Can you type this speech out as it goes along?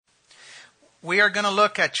We are going to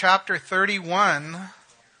look at chapter 31.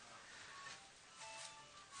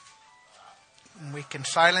 We can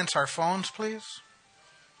silence our phones, please.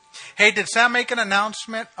 Hey, did Sam make an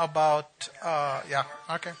announcement about... yeah,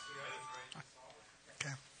 okay.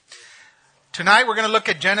 Tonight we're going to look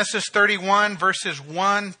at Genesis 31, verses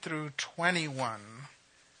 1 through 21.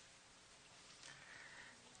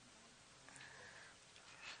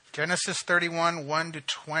 Genesis 31, 1 to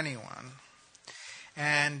 21.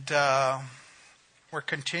 And we're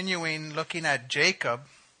continuing looking at Jacob.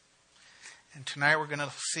 And tonight we're going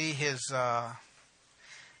to see his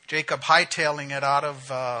Jacob hightailing it out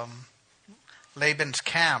of Laban's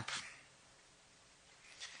camp.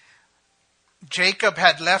 Jacob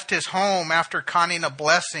had left his home after conning a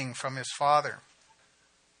blessing from his father.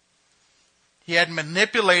 He had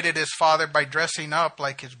manipulated his father by dressing up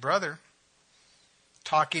like his brother,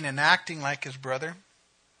 talking and acting like his brother.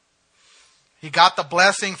 He got the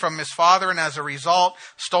blessing from his father and as a result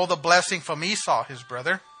stole the blessing from Esau, his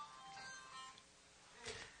brother.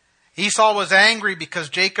 Esau was angry because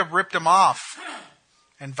Jacob ripped him off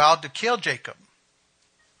and vowed to kill Jacob.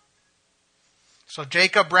 So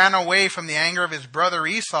Jacob ran away from the anger of his brother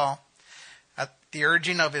Esau at the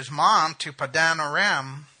urging of his mom to Padan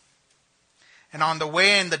Aram. And on the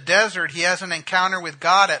way in the desert, he has an encounter with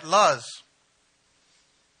God at Luz.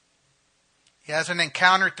 He has an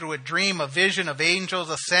encounter through a dream, a vision of angels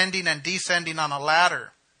ascending and descending on a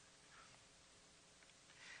ladder.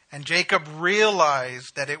 And Jacob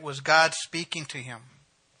realized that it was God speaking to him.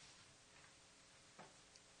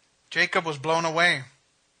 Jacob was blown away.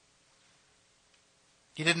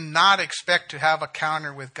 He did not expect to have a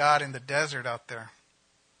encounter with God in the desert out there.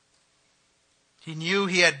 He knew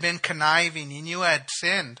he had been conniving. He knew he had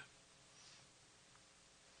sinned.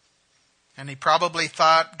 And he probably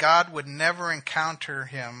thought God would never encounter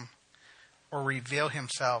him or reveal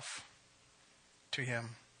himself to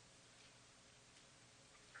him.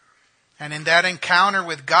 And in that encounter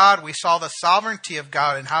with God, we saw the sovereignty of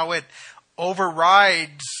God and how it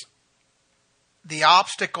overrides the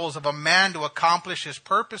obstacles of a man to accomplish his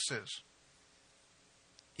purposes.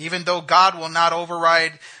 Even though God will not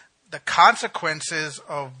override the consequences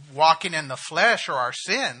of walking in the flesh or our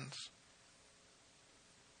sins.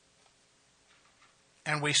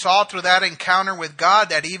 And we saw through that encounter with God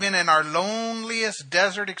that even in our loneliest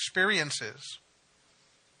desert experiences,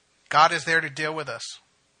 God is there to deal with us.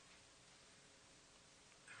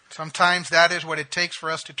 Sometimes that is what it takes for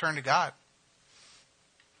us to turn to God.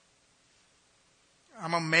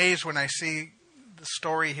 I'm amazed when I see the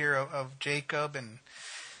story here of Jacob and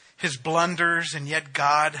his blunders and yet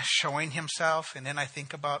God showing himself. And then I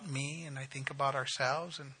think about me and I think about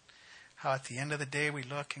ourselves and how at the end of the day we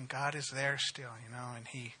look and God is there still, and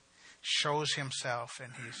he shows himself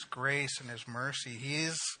and his grace and his mercy. He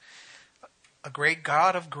is a great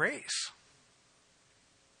God of grace.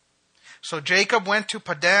 So Jacob went to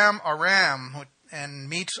Padan Aram and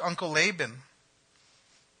meets Uncle Laban,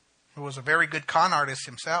 who was a very good con artist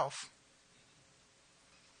himself.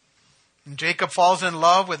 And Jacob falls in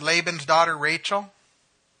love with Laban's daughter Rachel.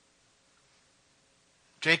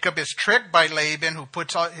 Jacob is tricked by Laban, who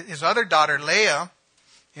puts his other daughter Leah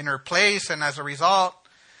in her place, and as a result,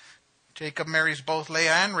 Jacob marries both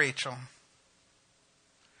Leah and Rachel.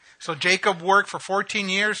 So Jacob worked for 14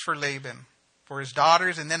 years for Laban, for his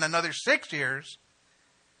daughters, and then another 6 years.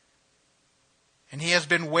 And he has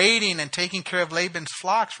been waiting and taking care of Laban's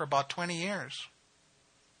flocks for about 20 years.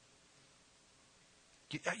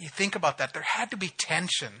 You think about that. There had to be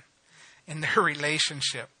tension in their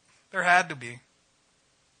relationship. There had to be.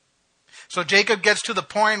 So Jacob gets to the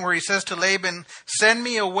point where he says to Laban, "Send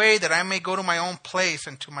me away that I may go to my own place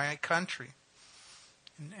and to my country."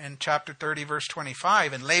 In chapter 30, verse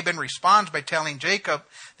 25. And Laban responds by telling Jacob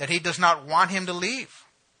that he does not want him to leave.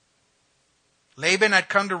 Laban had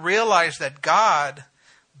come to realize that God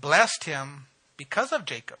blessed him because of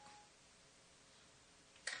Jacob.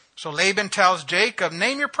 So Laban tells Jacob,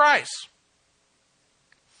 "Name your price.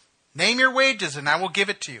 Name your wages and I will give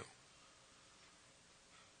it to you."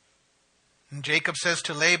 And Jacob says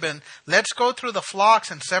to Laban, "Let's go through the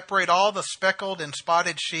flocks and separate all the speckled and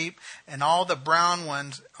spotted sheep and all the brown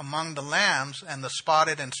ones among the lambs and the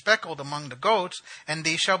spotted and speckled among the goats, and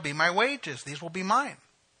these shall be my wages. These will be mine."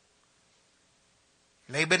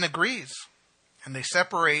 Laban agrees, and they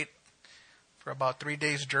separate for about 3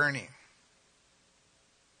 days' journey.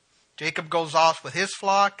 Jacob goes off with his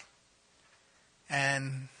flock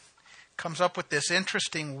and comes up with this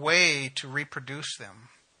interesting way to reproduce them.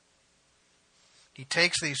 He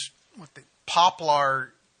takes these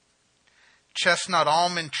poplar, chestnut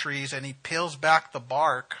almond trees and he peels back the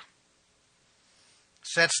bark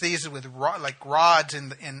Sets these with like rods in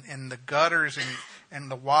the gutters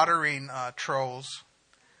and the watering troughs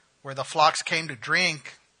where the flocks came to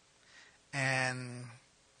drink, and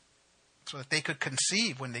so that they could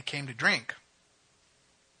conceive when they came to drink.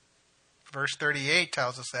 Verse 38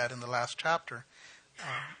 tells us that in the last chapter,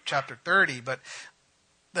 chapter 30. But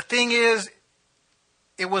the thing is,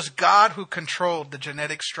 it was God who controlled the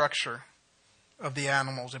genetic structure of the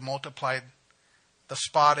animals and multiplied the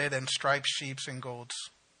spotted and striped sheep and goats.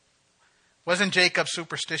 It wasn't Jacob's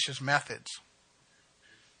superstitious methods.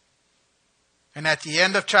 And at the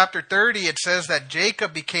end of chapter 30, it says that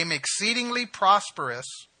Jacob became exceedingly prosperous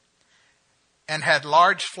and had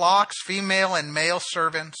large flocks, female and male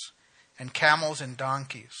servants, and camels and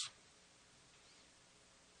donkeys.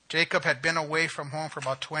 Jacob had been away from home for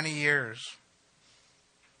about 20 years,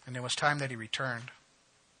 and it was time that he returned.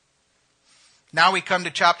 Now we come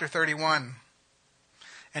to chapter 31.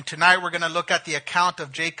 And tonight we're going to look at the account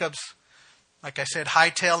of Jacob's, like I said,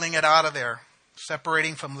 hightailing it out of there,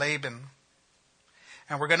 separating from Laban.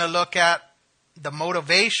 And we're going to look at the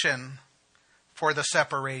motivation for the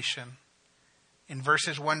separation in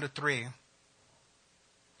verses 1 to 3.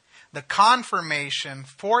 The confirmation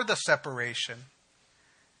for the separation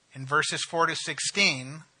in verses 4 to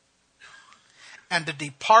 16. And the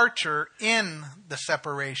departure in the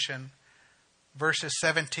separation, verses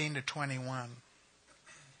 17 to 21.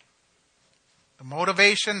 The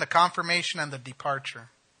motivation, the confirmation, and the departure.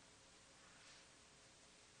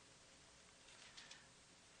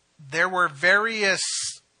 There were various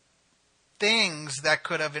things that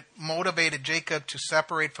could have motivated Jacob to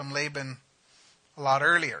separate from Laban a lot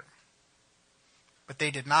earlier, but they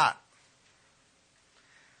did not.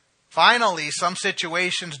 Finally, some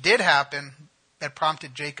situations did happen that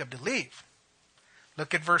prompted Jacob to leave.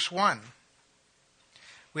 Look at verse 1.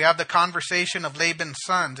 We have the conversation of Laban's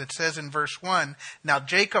sons. It says in verse 1, "Now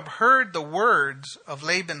Jacob heard the words of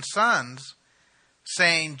Laban's sons,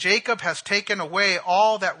 saying, Jacob has taken away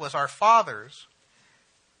all that was our father's,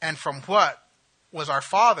 and from what was our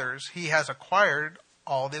father's he has acquired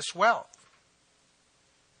all this wealth."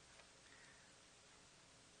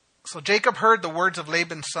 So Jacob heard the words of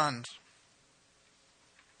Laban's sons.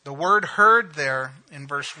 The word heard there in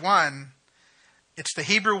verse 1, it's the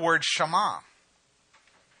Hebrew word shama,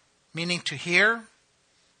 meaning to hear,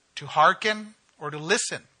 to hearken, or to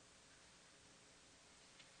listen.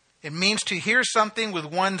 It means to hear something with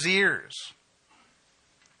one's ears,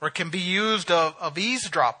 or it can be used of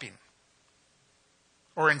eavesdropping,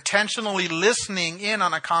 or intentionally listening in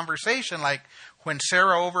on a conversation, like when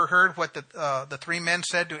Sarah overheard what the three men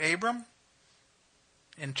said to Abram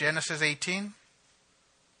in Genesis 18.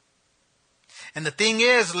 And the thing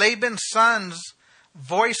is, Laban's sons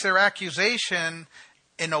voiced their accusation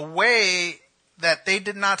in a way that they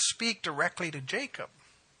did not speak directly to Jacob.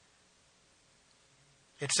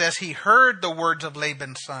 It says he heard the words of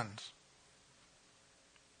Laban's sons.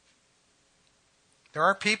 There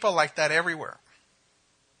are people like that everywhere.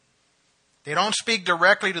 They don't speak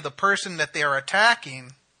directly to the person that they are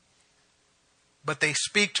attacking, but they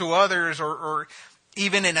speak to others or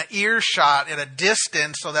even in an earshot at a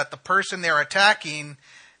distance so that the person they're attacking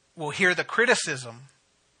will hear the criticism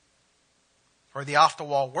or the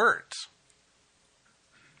off-the-wall words.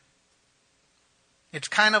 It's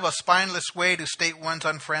kind of a spineless way to state one's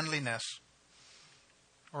unfriendliness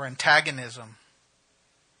or antagonism.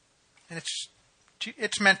 And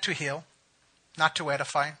it's meant to heal, not to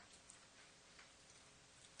edify.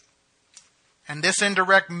 And this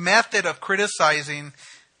indirect method of criticizing,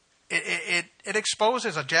 it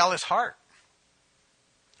exposes a jealous heart,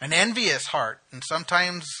 an envious heart, and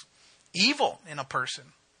sometimes evil in a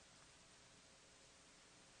person.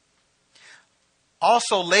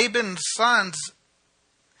 Also, Laban's sons,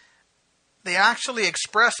 they actually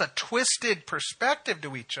express a twisted perspective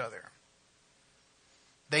to each other.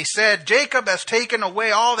 They said, Jacob has taken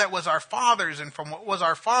away all that was our father's, and from what was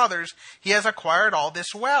our father's, he has acquired all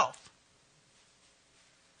this wealth.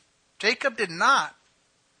 Jacob did not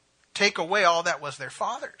take away all that was their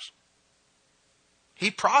father's. He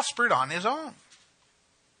prospered on his own.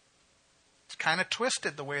 It's kind of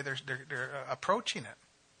twisted the way they're approaching it.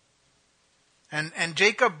 And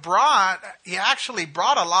Jacob actually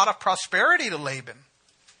brought a lot of prosperity to Laban.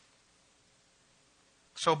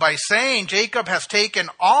 So by saying Jacob has taken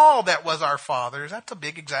all that was our father's, that's a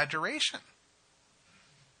big exaggeration.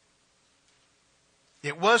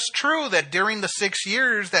 It was true that during the 6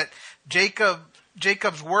 years that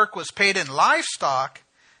Jacob's work was paid in livestock,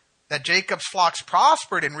 that Jacob's flocks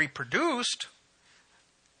prospered and reproduced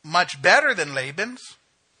much better than Laban's.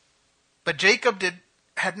 But Jacob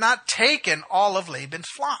had not taken all of Laban's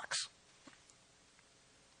flocks.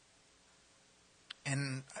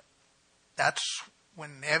 And that's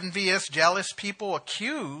when envious, jealous people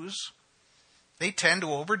accuse, they tend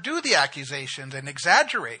to overdo the accusations and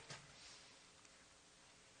exaggerate.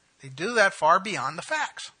 They do that far beyond the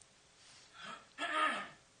facts.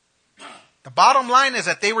 The bottom line is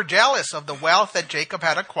that they were jealous of the wealth that Jacob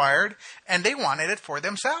had acquired, and they wanted it for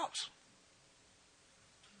themselves.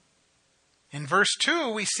 In verse 2,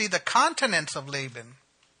 we see the countenance of Laban.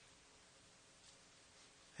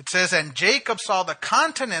 It says, and Jacob saw the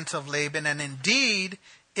countenance of Laban, and indeed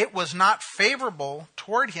it was not favorable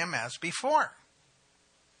toward him as before.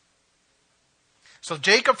 So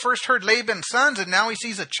Jacob first heard Laban's sons, and now he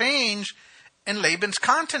sees a change in Laban's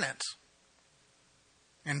countenance.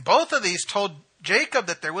 And both of these told Jacob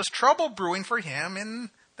that there was trouble brewing for him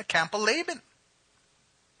in the camp of Laban.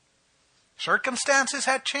 Circumstances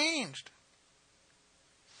had changed.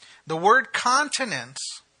 The word countenance,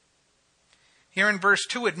 here in verse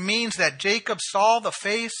 2, it means that Jacob saw the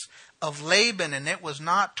face of Laban and it was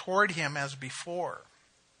not toward him as before.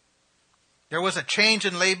 There was a change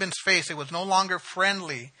in Laban's face. It was no longer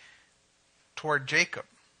friendly toward Jacob.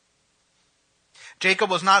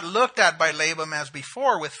 Jacob was not looked at by Laban as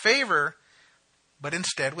before with favor, but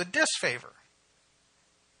instead with disfavor.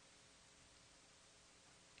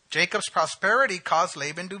 Jacob's prosperity caused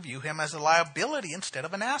Laban to view him as a liability instead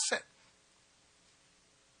of an asset.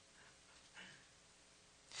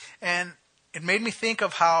 And it made me think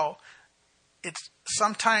of how it's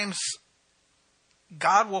sometimes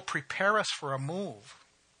God will prepare us for a move.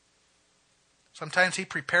 Sometimes He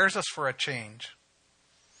prepares us for a change.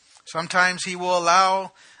 Sometimes He will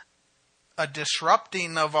allow a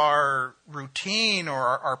disrupting of our routine or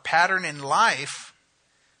our pattern in life,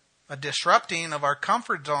 a disrupting of our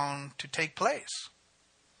comfort zone to take place.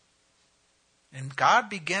 And God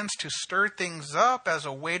begins to stir things up as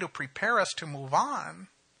a way to prepare us to move on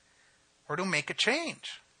or to make a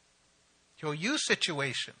change. He'll use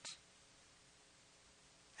situations.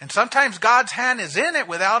 And sometimes God's hand is in it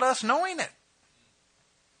without us knowing it.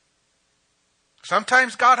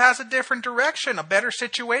 Sometimes God has a different direction, a better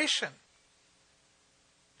situation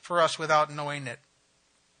for us without knowing it.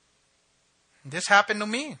 This happened to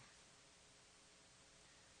me.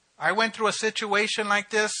 I went through a situation like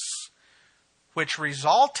this which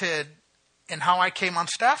resulted in how I came on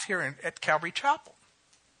staff here at Calvary Chapel.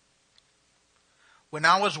 When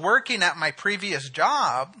I was working at my previous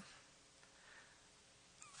job,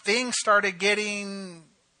 things started getting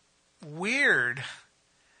weird.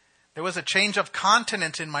 There was a change of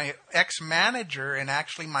countenance in my ex-manager and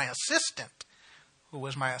actually my assistant, who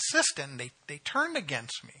was my assistant. They turned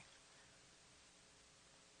against me.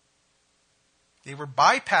 They were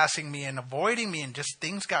bypassing me and avoiding me, and just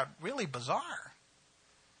things got really bizarre.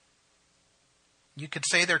 You could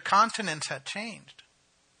say their countenance had changed.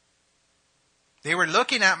 They were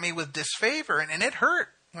looking at me with disfavor, and it hurt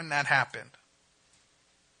when that happened.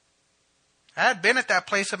 I had been at that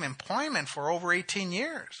place of employment for over 18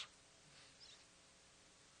 years.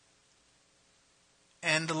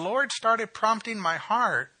 And the Lord started prompting my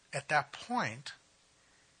heart at that point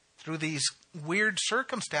through these weird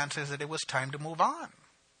circumstances that it was time to move on.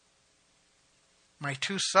 My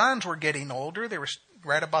two sons were getting older. They were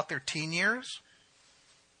right about their teen years.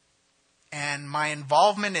 And my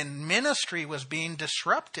involvement in ministry was being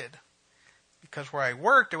disrupted because where I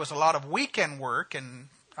worked, there was a lot of weekend work, and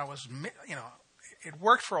I was, it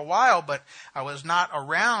worked for a while, but I was not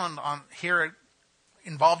around here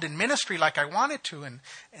involved in ministry like I wanted to. And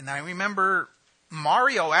I remember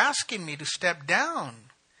Mario asking me to step down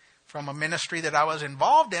from a ministry that I was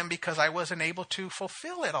involved in because I wasn't able to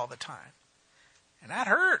fulfill it all the time. And that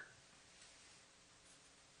hurt.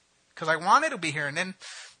 Because I wanted to be here. And then,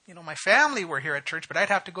 my family were here at church, but I'd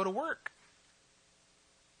have to go to work.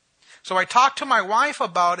 So I talked to my wife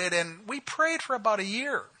about it, and we prayed for about a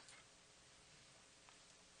year.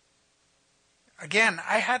 Again,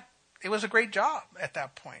 it was a great job at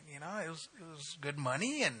that point. It was good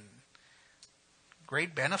money and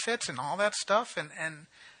great benefits and all that stuff. And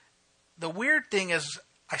the weird thing is,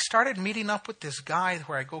 I started meeting up with this guy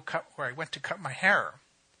where I went to cut my hair,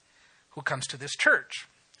 who comes to this church,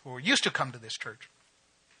 who used to come to this church.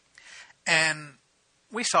 And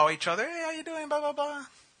we saw each other. Hey, how you doing? Blah, blah, blah.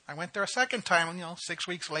 I went there a second time, 6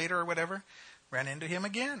 weeks later or whatever, ran into him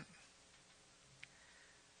again.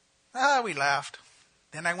 We laughed.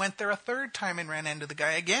 Then I went there a third time and ran into the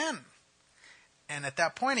guy again. And at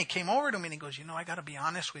that point, he came over to me and he goes, I got to be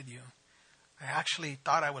honest with you. I actually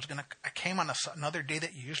thought I came on another day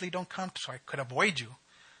that you usually don't come, so I could avoid you.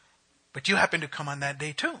 But you happened to come on that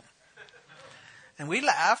day too. And we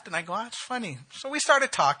laughed, and I go, that's funny. So we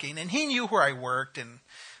started talking, and he knew where I worked and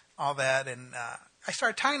all that. And I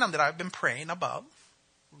started telling him that I've been praying about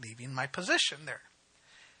leaving my position there.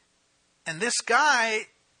 And this guy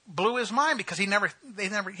blew his mind because he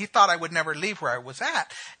thought I would never leave where I was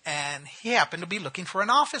at. And he happened to be looking for an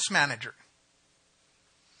office manager.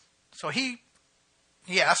 So he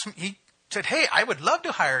asked me, he said, "Hey, I would love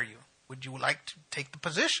to hire you. Would you like to take the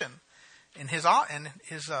position in his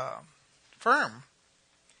firm?"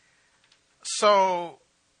 So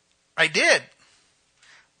I did.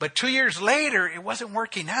 But 2 years later, it wasn't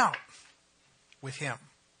working out with him.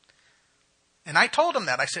 And I told him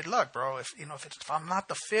that. I said, "Look, bro, if I'm not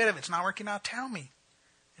the fit, if it's not working out, tell me,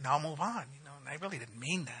 and I'll move on." And I really didn't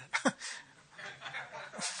mean that.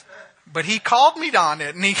 But he called me on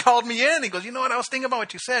it, and he called me in. He goes, "You know what? I was thinking about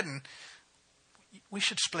what you said, and we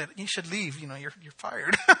should split. You should leave. You're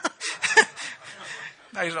fired."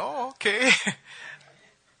 I said, "Oh, okay."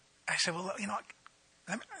 I said, "Well,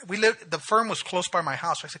 the firm was close by my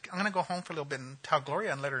house." So I said, "I'm going to go home for a little bit and tell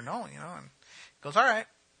Gloria and let her know, And he goes, "All right,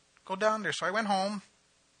 go down there." So I went home,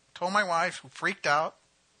 told my wife, who freaked out,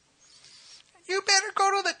 "You better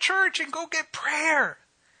go to the church and go get prayer."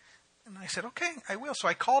 And I said, "Okay, I will." So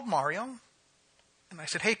I called Mario, and I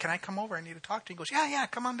said, "Hey, can I come over? I need to talk to you." He goes, Yeah,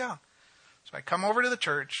 come on down." So I come over to the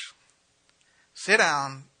church, sit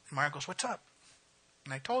down, and Mario goes, "What's up?"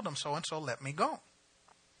 And I told him, "So-and-so let me go."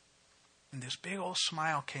 And this big old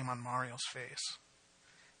smile came on Mario's face.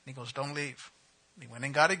 And he goes, "Don't leave." And he went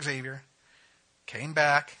and got Xavier, came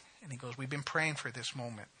back, and he goes, "We've been praying for this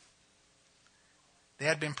moment." They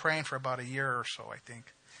had been praying for about a year or so, I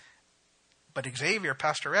think. But Xavier,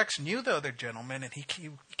 Pastor X, knew the other gentleman, and he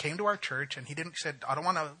came to our church, and he said, "I don't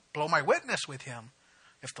want to blow my witness with him.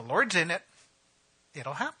 If the Lord's in it,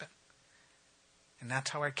 it'll happen." And that's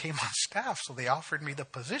how I came on staff. So they offered me the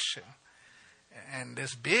position. And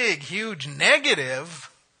this big, huge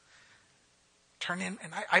negative turned in,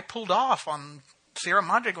 and I pulled off on Sierra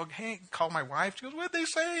Madre. Go, "Hey," call my wife. She goes, "What'd they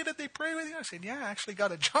say? Did they pray with you?" I said, "Yeah, I actually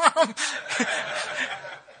got a job."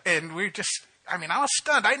 And I was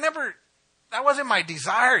stunned. That wasn't my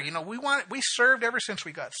desire. We served ever since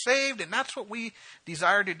we got saved, and that's what we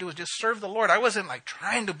desired to do, is just serve the Lord. I wasn't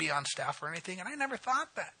trying to be on staff or anything, and I never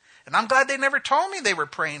thought that. And I'm glad they never told me they were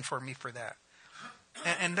praying for me for that.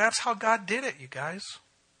 And that's how God did it, you guys.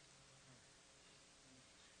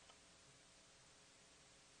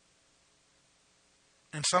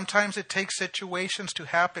 And sometimes it takes situations to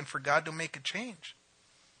happen for God to make a change,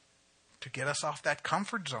 to get us off that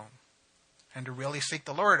comfort zone and to really seek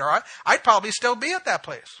the Lord. Or I'd probably still be at that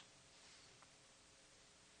place.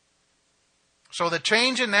 So the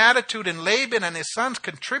change in attitude in Laban and his sons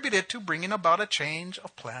contributed to bringing about a change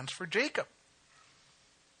of plans for Jacob.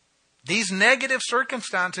 These negative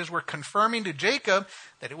circumstances were confirming to Jacob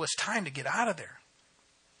that it was time to get out of there.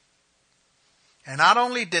 And not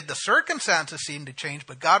only did the circumstances seem to change,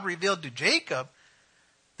 but God revealed to Jacob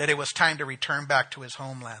that it was time to return back to his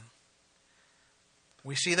homeland.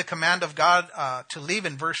 We see the command of God to leave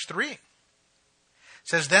in verse 3. It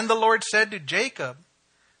says, "Then the Lord said to Jacob,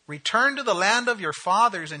 return to the land of your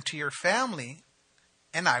fathers and to your family,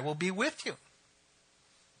 and I will be with you."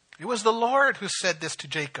 It was the Lord who said this to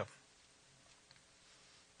Jacob.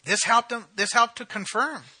 This helped to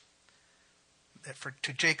confirm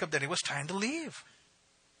to Jacob that it was time to leave.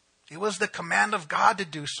 It was the command of God to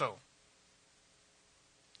do so.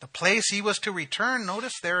 The place he was to return,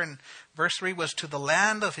 notice there in verse 3, was to the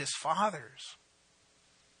land of his fathers,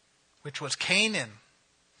 which was Canaan,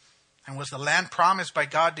 and was the land promised by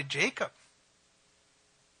God to Jacob.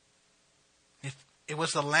 It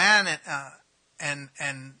was the land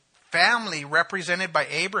and family represented by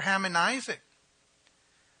Abraham and Isaac.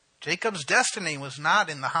 Jacob's destiny was not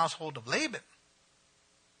in the household of Laban.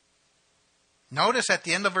 Notice at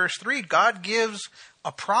the end of verse 3, God gives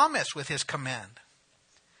a promise with his command.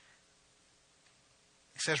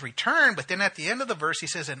 He says, return, but then at the end of the verse, he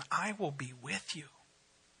says, and I will be with you.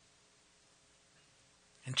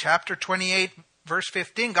 In chapter 28, verse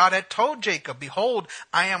 15, God had told Jacob, behold,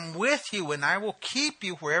 I am with you, and I will keep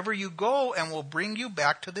you wherever you go, and will bring you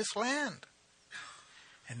back to this land.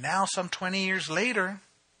 And now, some 20 years later,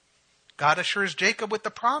 God assures Jacob with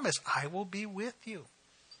the promise, I will be with you.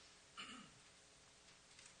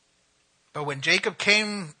 But when Jacob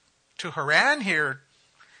came to Haran here,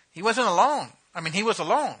 he wasn't alone. He was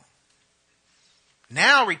alone.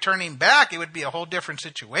 Now, returning back, it would be a whole different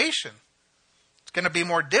situation. It's going to be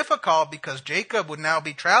more difficult because Jacob would now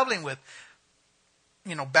be traveling with,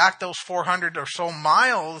 back those 400 or so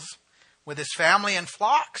miles with his family and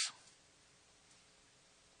flocks.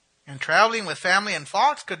 And traveling with family and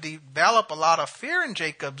flocks could develop a lot of fear in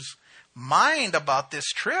Jacob's mind about this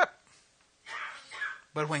trip.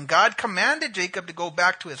 But when God commanded Jacob to go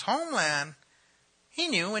back to his homeland, he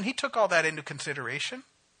knew and he took all that into consideration.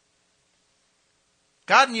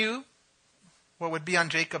 God knew what would be on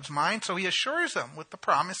Jacob's mind, so he assures him with the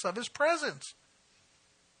promise of his presence.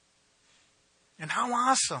 And how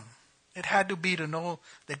awesome it had to be to know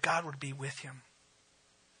that God would be with him.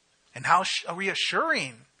 And how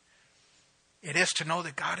reassuring it is to know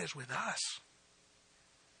that God is with us.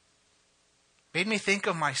 Made me think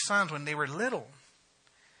of my sons when they were little.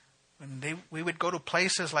 We would go to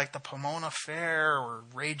places like the Pomona Fair or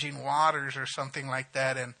Raging Waters or something like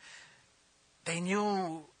that, and they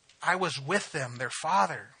knew I was with them, their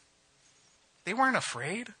father. They weren't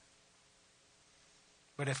afraid.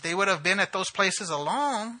 But if they would have been at those places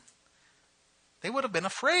alone, they would have been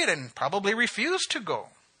afraid and probably refused to go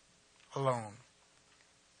alone.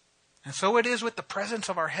 And so it is with the presence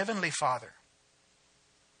of our Heavenly Father.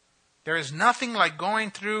 There is nothing like going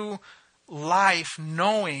through life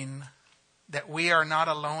knowing that we are not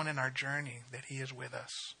alone in our journey, that He is with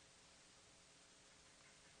us.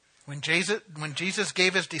 When Jesus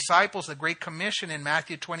gave His disciples the Great Commission in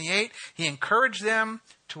Matthew 28, He encouraged them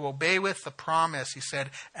to obey with the promise. He said,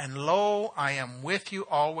 "And lo, I am with you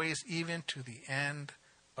always, even to the end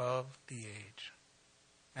of the age."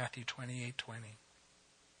 Matthew 28:20.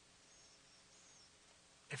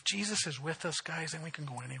 If Jesus is with us, guys, then we can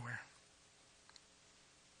go anywhere.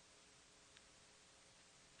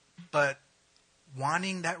 But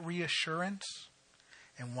wanting that reassurance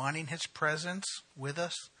and wanting His presence with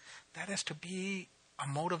us, that is to be a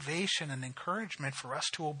motivation and encouragement for us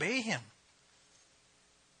to obey Him.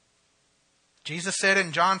 Jesus said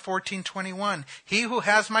in John 14:21, "He who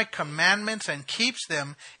has my commandments and keeps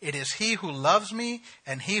them, it is he who loves me,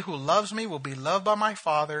 and he who loves me will be loved by my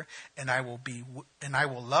Father, and I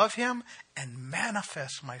will love him and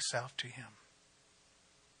manifest myself to him."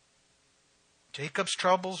 Jacob's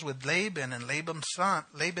troubles with Laban and Laban's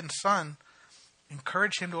son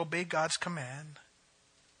encouraged him to obey God's command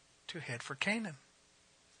to head for Canaan.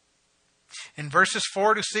 In verses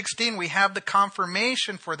 4 to 16, we have the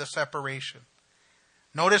confirmation for the separation.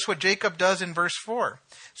 Notice what Jacob does in verse 4.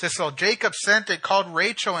 It says, "So Jacob sent and called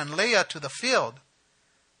Rachel and Leah to the field,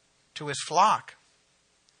 to his flock."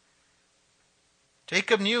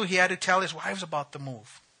 Jacob knew he had to tell his wives about the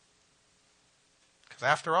move. Because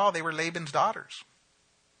after all, they were Laban's daughters.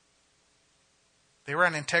 They were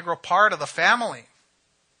an integral part of the family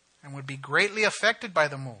and would be greatly affected by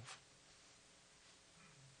the move.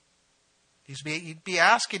 He'd be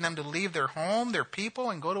asking them to leave their home, their people,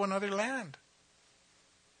 and go to another land.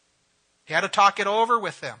 He had to talk it over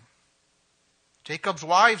with them. Jacob's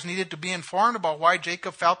wives needed to be informed about why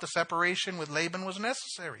Jacob felt the separation with Laban was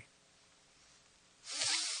necessary.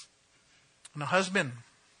 And a husband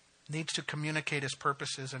needs to communicate his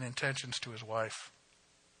purposes and intentions to his wife.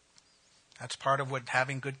 That's part of what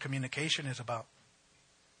having good communication is about.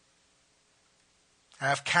 I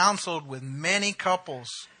have counseled with many couples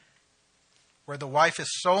where the wife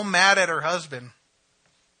is so mad at her husband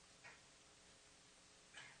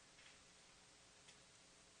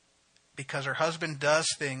because her husband does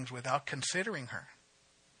things without considering her,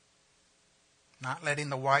 not letting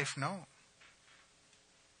the wife know.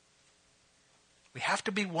 We have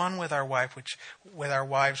to be one with our wives,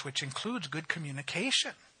 which includes good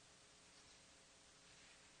communication.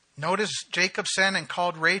 Notice Jacob sent and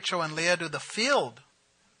called Rachel and Leah to the field.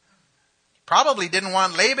 Probably didn't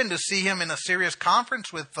want Laban to see him in a serious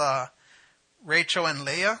conference with Rachel and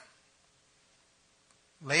Leah.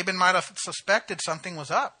 Laban might have suspected something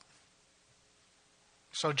was up.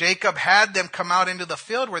 So Jacob had them come out into the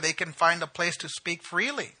field where they can find a place to speak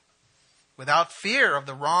freely, without fear of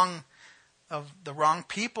the wrong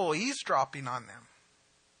people eavesdropping on them.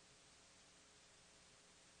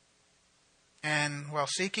 And while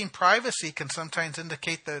seeking privacy can sometimes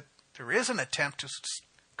indicate that there is an attempt to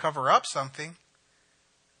cover up something,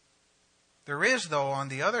 there is, though, on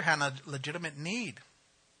the other hand, a legitimate need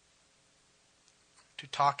to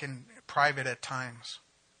talk in private at times.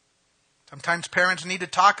 Sometimes parents need to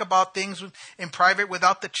talk about things in private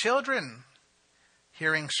without the children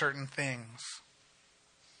hearing certain things.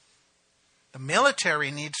 The military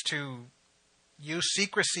needs to use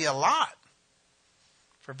secrecy a lot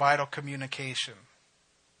for vital communication,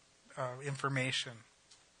 information.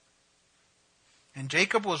 And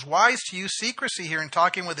Jacob was wise to use secrecy here in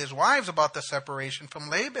talking with his wives about the separation from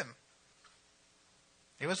Laban.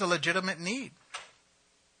 It was a legitimate need.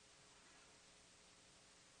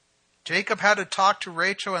 Jacob had to talk to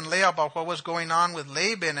Rachel and Leah about what was going on with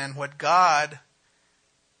Laban and what God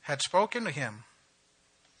had spoken to him.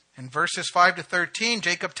 In verses 5 to 13,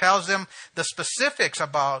 Jacob tells them the specifics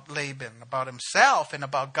about Laban, about himself, and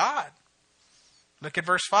about God. Look at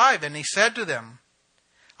verse 5. And he said to them,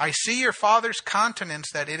 I see your father's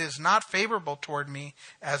countenance, that it is not favorable toward me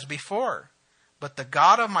as before, but the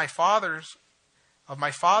God of my father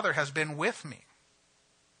has been with me.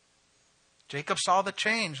 Jacob saw the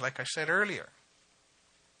change, like I said earlier,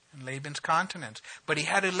 in Laban's countenance. But he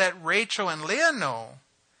had to let Rachel and Leah know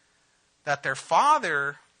that their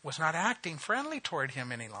father was not acting friendly toward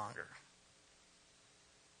him any longer.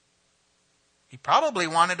 He probably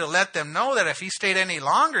wanted to let them know that if he stayed any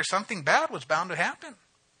longer, something bad was bound to happen.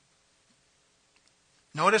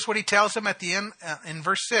 Notice what he tells them at the end in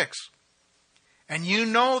verse 6. And you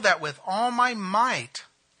know that with all my might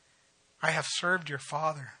I have served your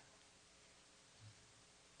father.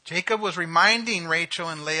 Jacob was reminding Rachel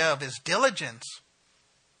and Leah of his diligence.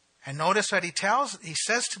 And notice that he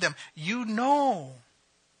says to them, you know.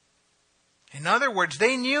 In other words,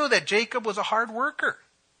 they knew that Jacob was a hard worker.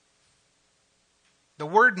 The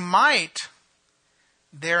word might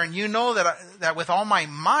there, and you know that with all my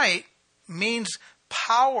might, means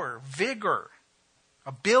power, vigor,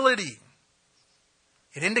 ability.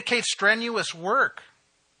 It indicates strenuous work.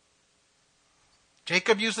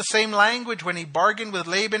 Jacob used the same language when he bargained with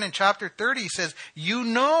Laban in chapter 30. He says, you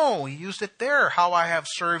know, he used it there, how I have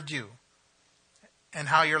served you and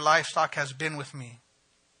how your livestock has been with me.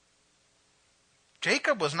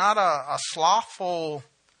 Jacob was not a slothful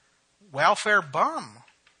welfare bum.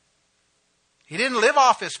 He didn't live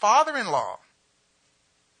off his father-in-law.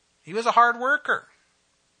 He was a hard worker.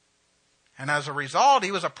 And as a result,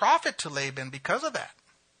 he was a prophet to Laban because of that.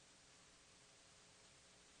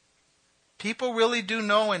 People really do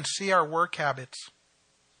know and see our work habits.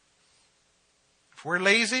 If we're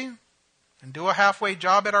lazy and do a halfway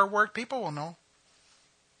job at our work, people will know.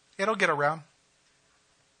 It'll get around.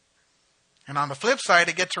 And on the flip side,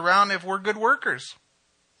 it gets around if we're good workers.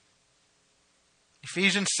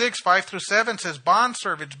 Ephesians 6, 5 through 7 says,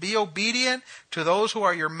 bondservants, be obedient to those who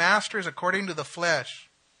are your masters according to the flesh,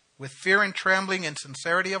 with fear and trembling and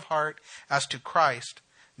sincerity of heart as to Christ,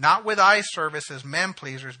 not with eye service as men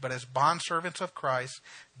pleasers, but as bondservants of Christ,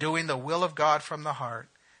 doing the will of God from the heart,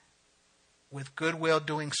 with goodwill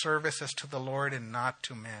doing service as to the Lord and not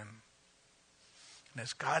to men. And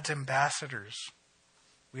as God's ambassadors,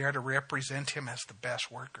 we are to represent him as the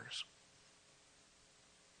best workers.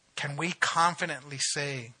 Can we confidently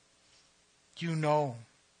say, you know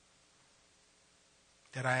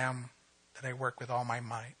that I work with all my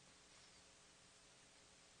might?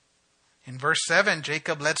 In verse 7,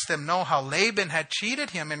 Jacob lets them know how Laban had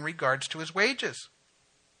cheated him in regards to his wages.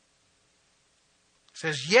 He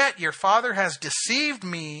says, yet your father has deceived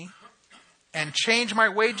me and changed my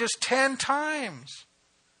wages 10 times.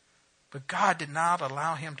 But God did not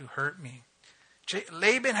allow him to hurt me.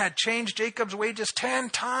 Laban had changed Jacob's wages 10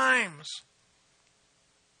 times.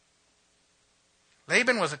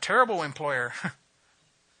 Laban was a terrible employer.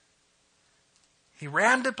 He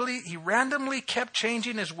randomly kept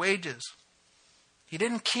changing his wages. He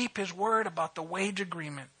didn't keep his word about the wage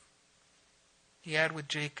agreement he had with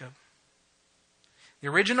Jacob. The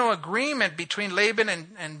original agreement between Laban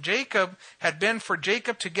and Jacob had been for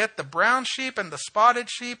Jacob to get the brown sheep and the spotted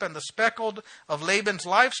sheep and the speckled of Laban's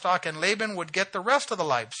livestock, and Laban would get the rest of the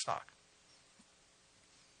livestock.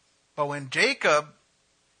 But when Jacob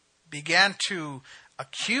began to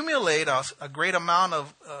accumulate a great amount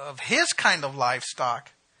of his kind of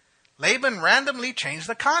livestock, Laban randomly changed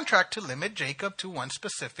the contract to limit Jacob to one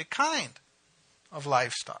specific kind of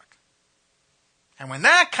livestock. And when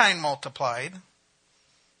that kind multiplied,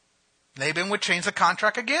 Laban would change the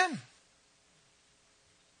contract again.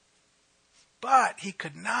 But he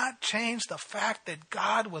could not change the fact that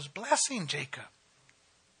God was blessing Jacob.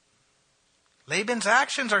 Laban's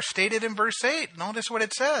actions are stated in verse 8. Notice what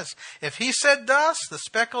it says. If he said thus, the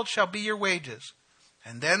speckled shall be your wages.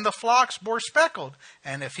 And then the flocks bore speckled.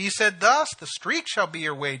 And if he said thus, the streaked shall be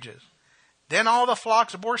your wages. Then all the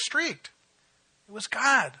flocks bore streaked. It was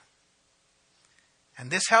God. And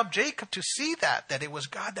this helped Jacob to see that it was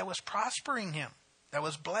God that was prospering him, that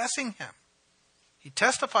was blessing him. He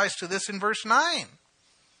testifies to this in verse 9.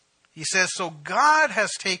 He says, so God has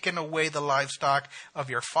taken away the livestock of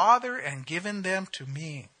your father and given them to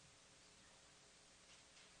me.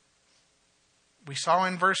 We saw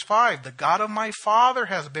in verse 5, the God of my father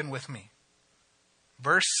has been with me.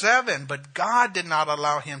 Verse 7, but God did not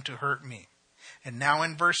allow him to hurt me. And now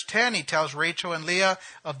in verse 10, he tells Rachel and Leah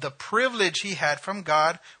of the privilege he had from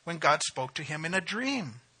God when God spoke to him in a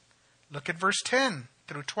dream. Look at verse 10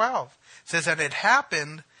 through 12. It says that it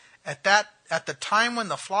happened at the time when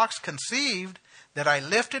the flocks conceived that I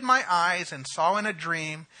lifted my eyes and saw in a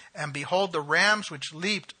dream, and behold, the rams which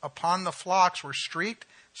leaped upon the flocks were streaked,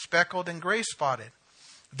 speckled, and gray-spotted.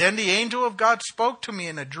 Then the angel of God spoke to me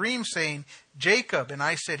in a dream, saying, Jacob. And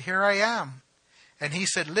I said, Here I am. And he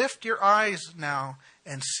said, Lift your eyes now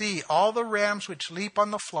and see, all the rams which leap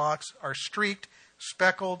on the flocks are streaked,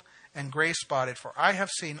 speckled, and gray-spotted, for I have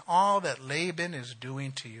seen all that Laban is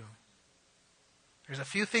doing to you. There's a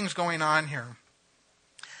few things going on here.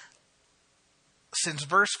 Since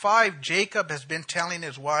verse 5, Jacob has been telling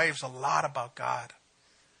his wives a lot about God.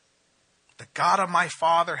 The God of my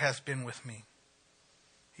father has been with me.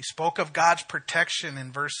 He spoke of God's protection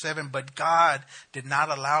in verse 7, but God did not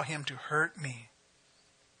allow him to hurt me.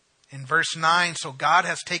 In verse 9, so God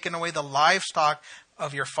has taken away the livestock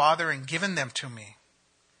of your father and given them to me.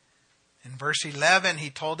 In verse 11, he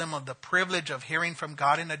told him of the privilege of hearing from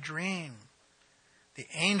God in a dream. The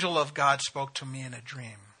angel of God spoke to me in a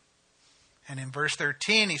dream. And in verse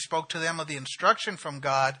 13, he spoke to them of the instruction from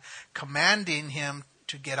God, commanding him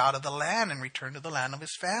to get out of the land and return to the land of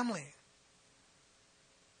his family.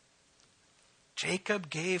 Jacob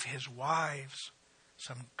gave his wives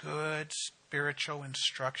some good spiritual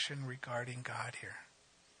instruction regarding God here.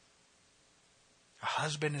 A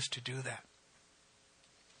husband is to do that.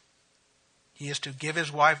 He is to give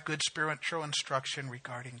his wife good spiritual instruction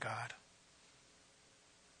regarding God.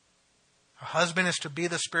 A husband is to be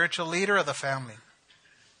the spiritual leader of the family.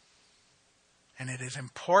 And it is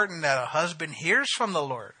important that a husband hears from the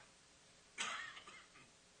Lord.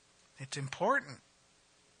 It's important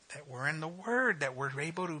that we're in the Word, that we're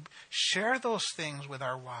able to share those things with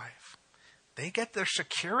our wife. They get their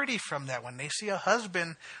security from that. When they see a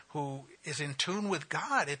husband who is in tune with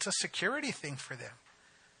God, it's a security thing for them.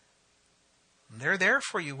 And they're there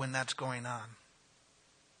for you when that's going on.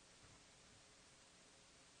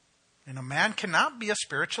 And a man cannot be a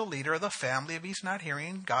spiritual leader of the family if he's not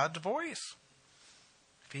hearing God's voice.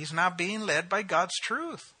 If he's not being led by God's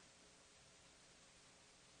truth.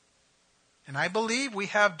 And I believe we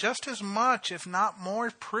have just as much, if not more,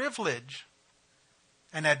 privilege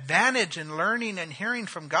and advantage in learning and hearing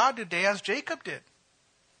from God today as Jacob did.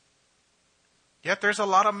 Yet there's a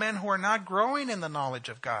lot of men who are not growing in the knowledge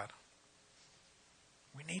of God.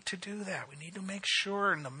 We need to do that. We need to make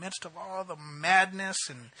sure in the midst of all the madness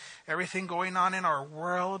and everything going on in our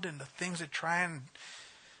world and the things that try and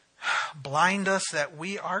blind us, that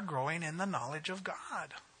we are growing in the knowledge of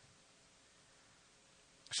God.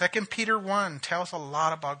 2 Peter 1 tells a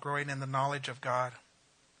lot about growing in the knowledge of God.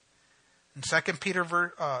 In 2 Peter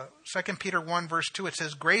 1 verse 2 it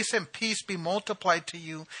says, Grace and peace be multiplied to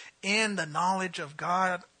you in the knowledge of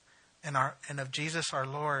God and of Jesus our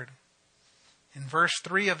Lord. In verse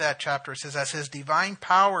 3 of that chapter it says, As his divine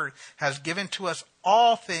power has given to us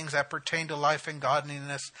all things that pertain to life and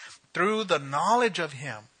godliness through the knowledge of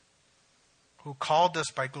him who called us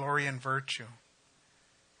by glory and virtue.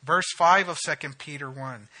 Verse 5 of 2 Peter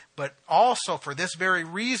 1. But also for this very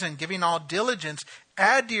reason, giving all diligence,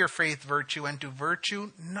 add to your faith virtue, and to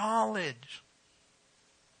virtue knowledge.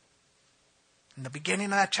 In the beginning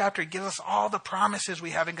of that chapter, he gives us all the promises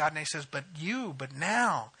we have in God. And he says, but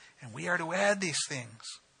now, and we are to add these things.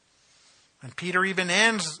 And Peter even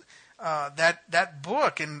ends that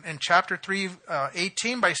book in chapter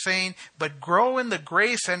 3:18 by saying, but grow in the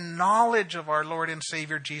grace and knowledge of our Lord and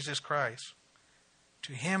Savior Jesus Christ.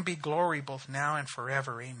 To him be glory both now and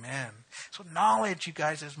forever. Amen. So knowledge, you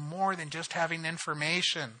guys, is more than just having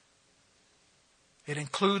information. It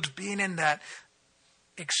includes being in that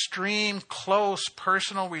extreme, close,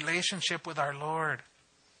 personal relationship with our Lord.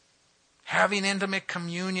 Having intimate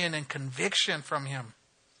communion and conviction from him.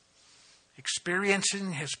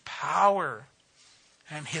 Experiencing his power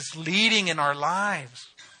and his leading in our lives.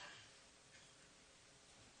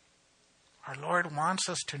 Our Lord wants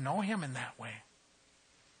us to know him in that way.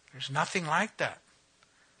 There's nothing like that.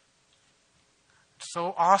 It's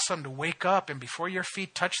so awesome to wake up and before your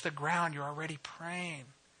feet touch the ground, you're already praying.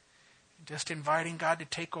 Just inviting God to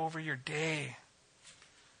take over your day.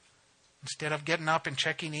 Instead of getting up and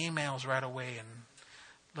checking emails right away and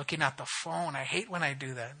looking at the phone. I hate when I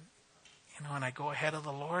do that. And I go ahead of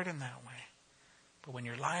the Lord in that way. But when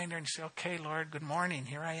you're lying there and you say, okay, Lord, good morning,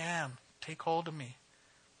 here I am. Take hold of me.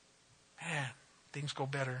 Man, things go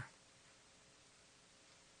better.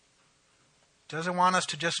 Doesn't want us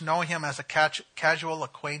to just know him as a casual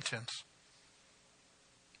acquaintance,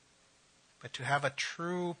 but to have a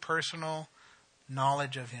true personal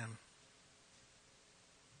knowledge of him.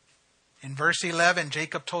 In verse 11,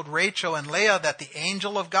 Jacob told Rachel and Leah that the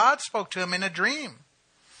angel of God spoke to him in a dream.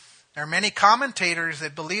 There are many commentators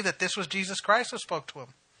that believe that this was Jesus Christ who spoke to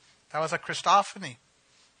him. That was a Christophany.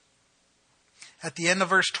 At the end of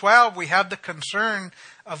verse 12, we have the concern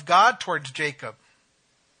of God towards Jacob.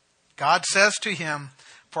 God says to him,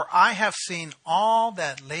 "For I have seen all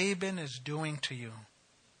that Laban is doing to you."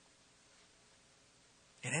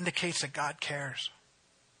 It indicates that God cares.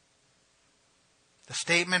 The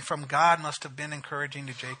statement from God must have been encouraging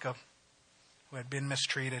to Jacob, who had been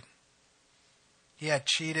mistreated.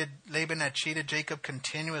 Laban had cheated Jacob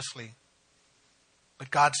continuously. But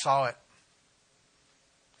God saw it.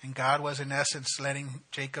 And God was in essence letting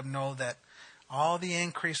Jacob know that all the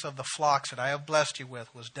increase of the flocks that I have blessed you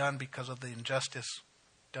with was done because of the injustice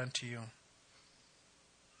done to you.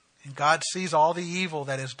 And God sees all the evil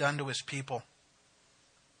that is done to his people.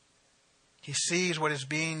 He sees what is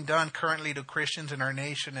being done currently to Christians in our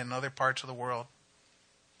nation and other parts of the world.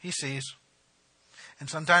 He sees. And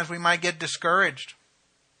sometimes we might get discouraged.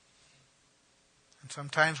 And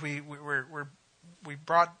sometimes we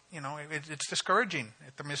brought, it's discouraging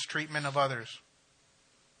at the mistreatment of others.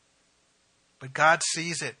 But God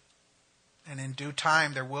sees it. And in due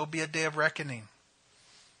time, there will be a day of reckoning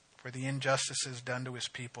for the injustices done to his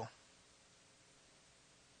people.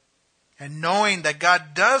 And knowing that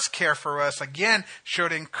God does care for us, again,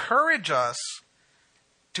 should encourage us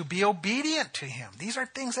to be obedient to him. These are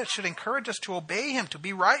things that should encourage us to obey him, to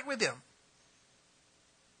be right with him.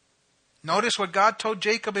 Notice what God told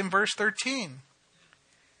Jacob in verse 13.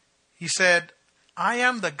 He said, "I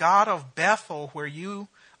am the God of Bethel, where you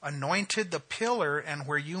anointed the pillar and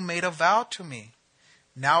where you made a vow to me.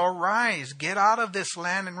 Now arise, get out of this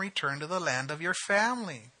land and return to the land of your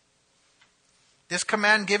family." This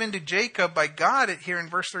command given to Jacob by God here in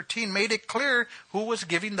verse 13 made it clear who was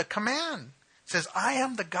giving the command. It says, "I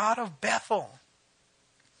am the God of Bethel."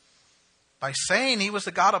 By saying he was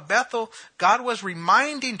the God of Bethel, God was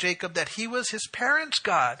reminding Jacob that he was his parents'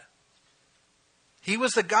 God. He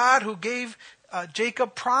was the God who gave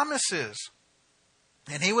Jacob promises.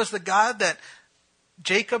 And he was the God that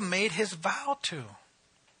Jacob made his vow to.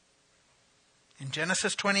 In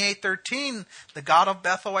Genesis 28:13, the God of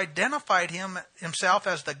Bethel identified himself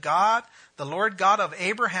as the Lord God of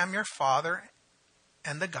Abraham, your father,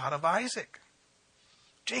 and the God of Isaac.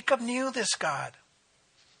 Jacob knew this God.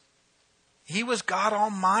 He was God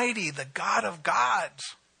Almighty, the God of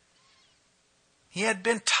gods. He had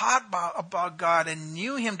been taught about God and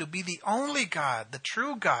knew him to be the only God, the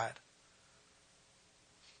true God.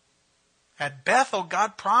 At Bethel,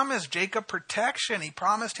 God promised Jacob protection. He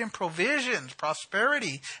promised him provisions,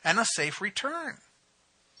 prosperity, and a safe return.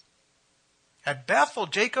 At Bethel,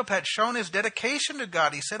 Jacob had shown his dedication to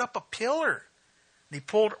God. He set up a pillar. And he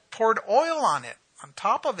poured oil on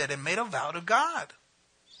top of it, and made a vow to God.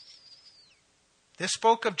 This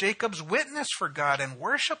spoke of Jacob's witness for God and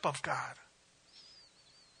worship of God.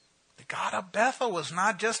 The God of Bethel was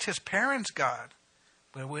not just his parents' God,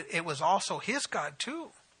 but it was also his God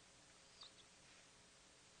too.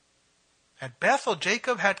 At Bethel,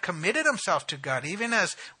 Jacob had committed himself to God, even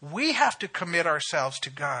as we have to commit ourselves to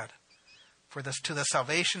God to the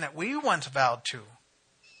salvation that we once vowed to.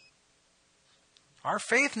 Our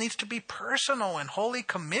faith needs to be personal and wholly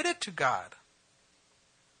committed to God.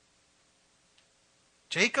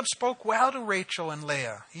 Jacob spoke well to Rachel and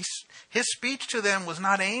Leah. His speech to them was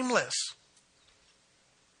not aimless.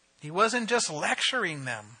 He wasn't just lecturing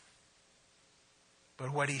them. But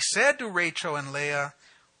what he said to Rachel and Leah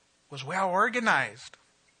was well organized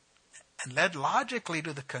and led logically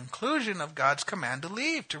to the conclusion of God's command to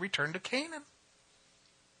leave, to return to Canaan.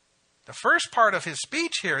 The first part of his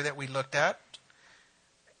speech here that we looked at,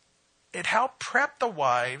 it helped prep the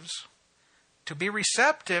wives to be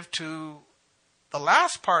receptive to the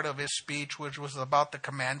last part of his speech, which was about the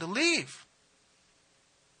command to leave.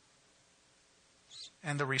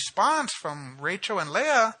 And the response from Rachel and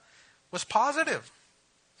Leah was positive.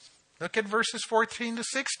 Look at verses 14 to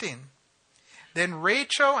 16. Then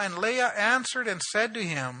Rachel and Leah answered and said to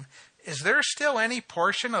him, "Is there still any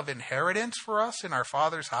portion of inheritance for us in our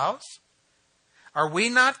father's house? Are we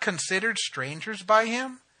not considered strangers by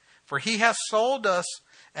him? For he has sold us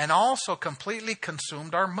and also completely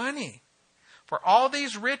consumed our money. For all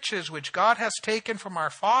these riches which God has taken from our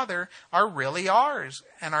father are really ours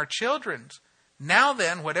and our children's. Now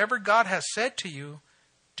then, whatever God has said to you,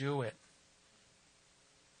 do it."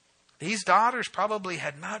 These daughters probably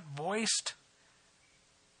had not voiced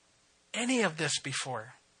any of this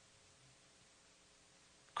before.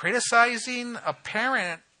 Criticizing a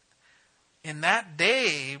parent in that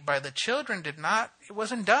day by the children it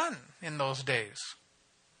wasn't done in those days.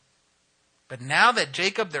 But now that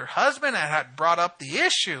Jacob, their husband, had brought up the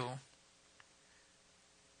issue,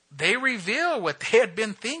 they reveal what they had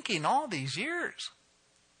been thinking all these years.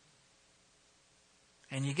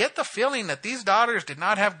 And you get the feeling that these daughters did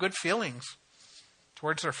not have good feelings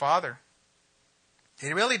towards their father.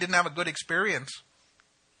 They really didn't have a good experience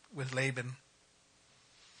with Laban.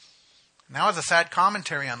 Now, as a sad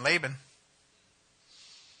commentary on Laban,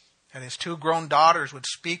 that his two grown daughters would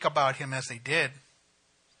speak about him as they did.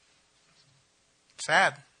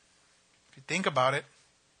 Sad, if you think about it.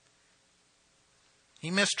 He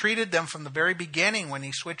mistreated them from the very beginning when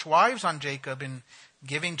he switched wives on Jacob and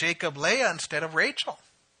giving Jacob Leah instead of Rachel.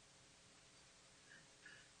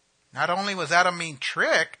 Not only was that a mean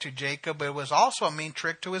trick to Jacob, but it was also a mean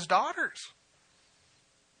trick to his daughters.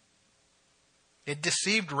 It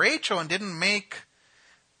deceived Rachel and didn't make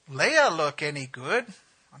Leah look any good,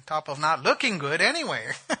 on top of not looking good anyway.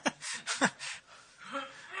 I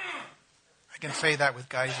can say that with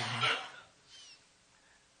guys in here.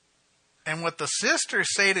 And what the sisters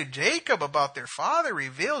say to Jacob about their father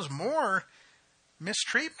reveals more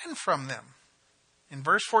mistreatment from them. In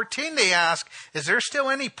verse 14 they ask, is there still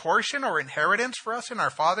any portion or inheritance for us in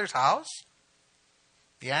our father's house?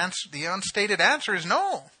 The unstated answer is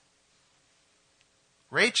no.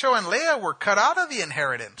 Rachel and Leah were cut out of the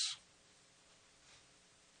inheritance.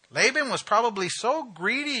 Laban was probably so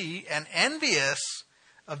greedy and envious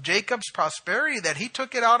of Jacob's prosperity that he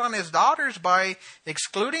took it out on his daughters by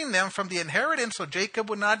excluding them from the inheritance so Jacob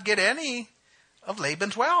would not get any of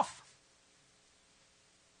Laban's wealth.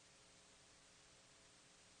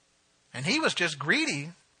 And he was just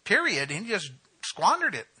greedy, period. He just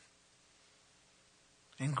squandered it.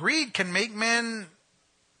 And greed can make men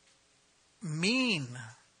mean,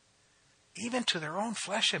 even to their own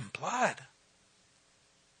flesh and blood.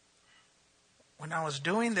 When I was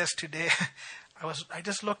doing this today, I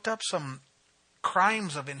just looked up some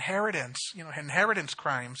crimes of inheritance, inheritance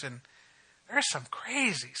crimes, and there's some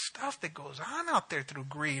crazy stuff that goes on out there through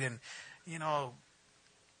greed. And,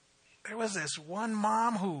 there was this one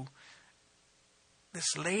mom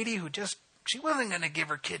this lady who she wasn't going to give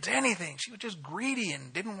her kids anything. She was just greedy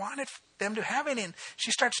and didn't want them to have any. And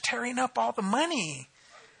she starts tearing up all the money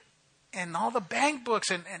and all the bank books.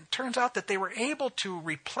 And turns out that they were able to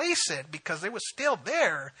replace it because it was still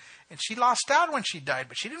there. And she lost out when she died,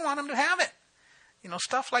 but she didn't want them to have it.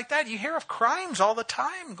 Stuff like that. You hear of crimes all the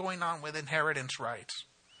time going on with inheritance rights.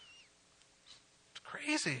 It's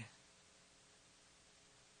crazy.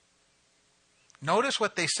 Notice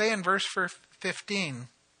what they say in verse 15.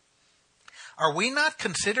 Are we not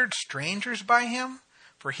considered strangers by him?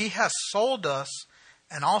 For he has sold us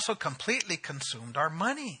and also completely consumed our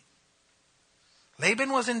money.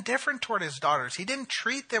 Laban was indifferent toward his daughters. He didn't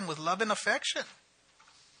treat them with love and affection.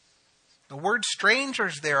 The word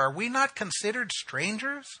strangers there, are we not considered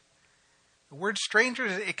strangers? The word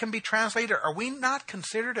strangers, it can be translated, are we not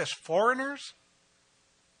considered as foreigners?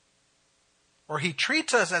 Or he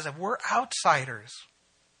treats us as if we're outsiders,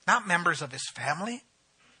 not members of his family.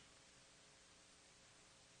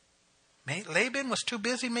 Laban was too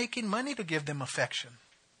busy making money to give them affection.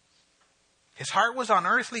 His heart was on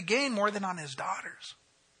earthly gain more than on his daughters.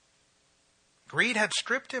 Greed had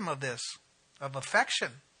stripped him of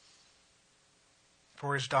affection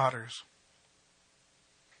for his daughters.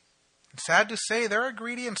 It's sad to say there are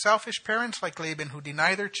greedy and selfish parents like Laban who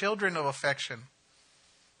deny their children of affection.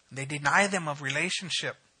 They deny them of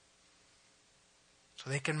relationship so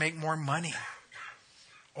they can make more money.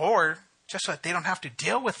 Or just so that they don't have to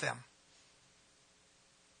deal with them.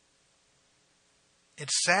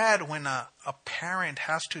 It's sad when a parent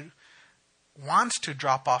wants to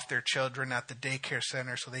drop off their children at the daycare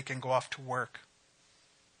center so they can go off to work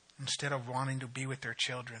instead of wanting to be with their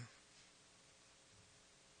children.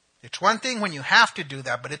 It's one thing when you have to do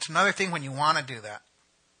that, but it's another thing when you want to do that.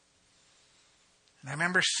 And I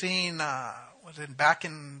remember seeing, back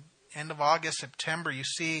in end of August, September, you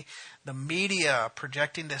see the media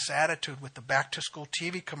projecting this attitude with the back-to-school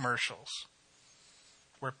TV commercials,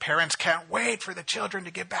 where parents can't wait for the children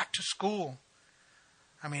to get back to school.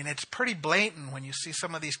 I mean, it's pretty blatant when you see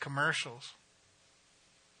some of these commercials.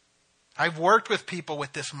 I've worked with people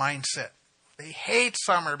with this mindset. They hate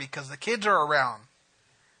summer because the kids are around,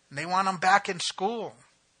 and they want them back in school.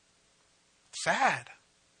 Sad.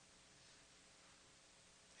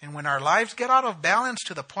 And when our lives get out of balance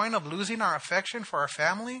to the point of losing our affection for our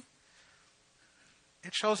family,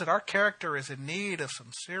 it shows that our character is in need of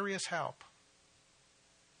some serious help.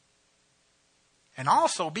 And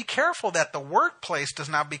also, be careful that the workplace does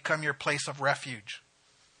not become your place of refuge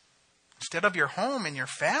instead of your home and your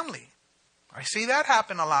family. I see that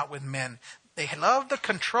happen a lot with men. They love the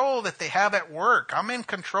control that they have at work. I'm in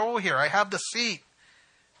control here. I have the seat.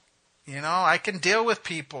 I can deal with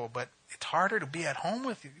people, but it's harder to be at home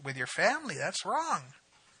with your family. That's wrong.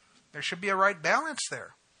 There should be a right balance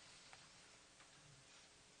there.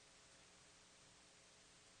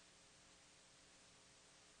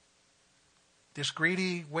 This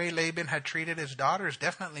greedy way Laban had treated his daughters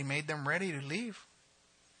definitely made them ready to leave.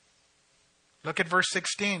 Look at verse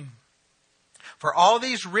 16. For all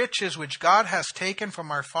these riches which God has taken from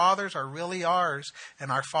our fathers are really ours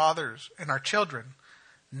and our fathers and our children.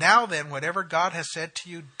 Now then, whatever God has said to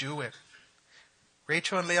you, do it.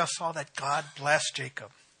 Rachel and Leah saw that God blessed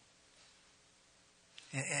Jacob.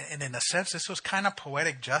 And in a sense, this was kind of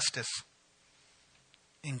poetic justice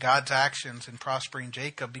in God's actions in prospering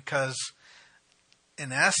Jacob, because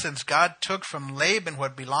in essence, God took from Laban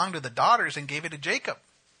what belonged to the daughters and gave it to Jacob,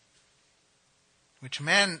 which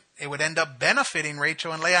meant it would end up benefiting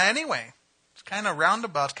Rachel and Leah anyway. It's kind of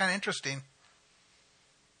roundabout. It's kind of interesting.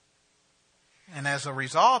 And as a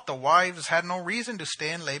result, the wives had no reason to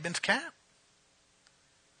stay in Laban's camp.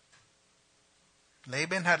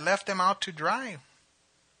 Laban had left them out to dry.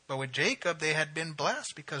 But with Jacob, they had been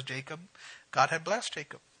blessed because God had blessed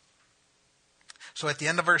Jacob. So at the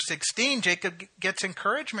end of verse 16, Jacob gets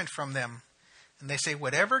encouragement from them. And they say,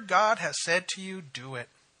 whatever God has said to you, do it.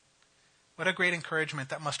 What a great encouragement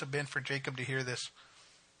that must have been for Jacob to hear this.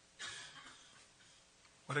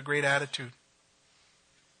 What a great attitude.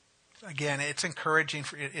 Again, it's encouraging.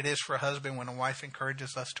 It is for a husband when a wife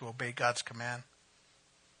encourages us to obey God's command.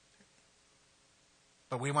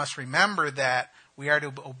 But we must remember that we are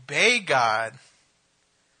to obey God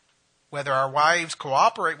whether our wives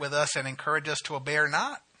cooperate with us and encourage us to obey or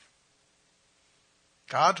not.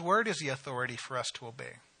 God's word is the authority for us to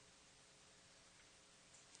obey.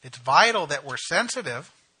 It's vital that we're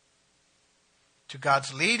sensitive to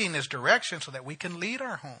God's leading, His direction, so that we can lead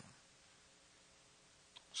our home.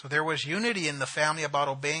 So there was unity in the family about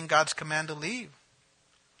obeying God's command to leave.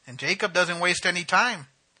 And Jacob doesn't waste any time.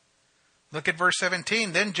 Look at verse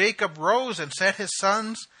 17. Then Jacob rose and set his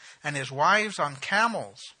sons and his wives on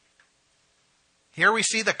camels. Here we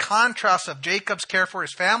see the contrast of Jacob's care for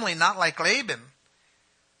his family, not like Laban.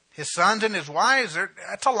 His sons and his wives,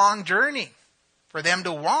 that's a long journey for them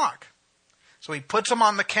to walk. So he puts them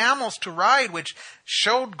on the camels to ride, which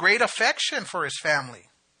showed great affection for his family.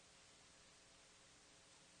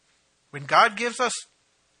 When God gives us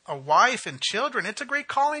a wife and children, it's a great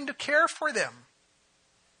calling to care for them.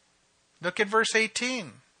 Look at verse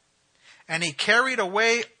 18. And he carried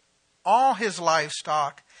away all his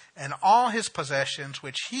livestock and all his possessions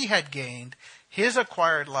which he had gained, his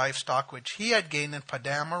acquired livestock which he had gained in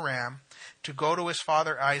Paddan Aram, to go to his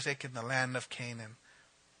father Isaac in the land of Canaan.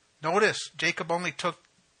 Notice, Jacob only took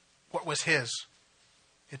what was his.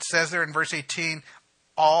 It says there in verse 18,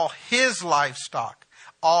 all his livestock,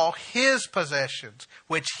 all his possessions,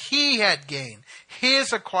 which he had gained,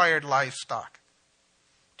 his acquired livestock.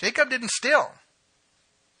 Jacob didn't steal.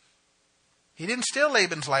 He didn't steal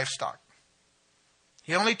Laban's livestock.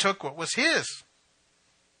 He only took what was his.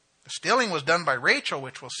 The stealing was done by Rachel,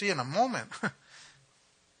 which we'll see in a moment.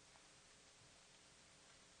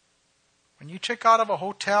 When you check out of a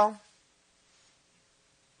hotel,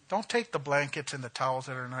 don't take the blankets and the towels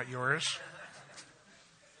that are not yours.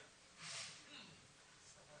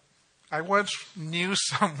 I once knew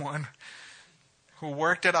someone who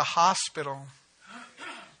worked at a hospital,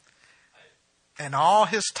 and all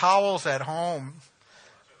his towels at home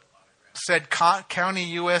said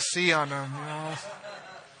County USC on them. You know,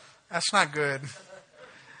 that's not good.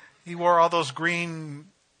 He wore all those green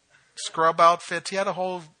scrub outfits. He had a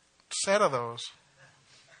whole set of those.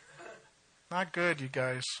 Not good, you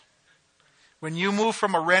guys. When you move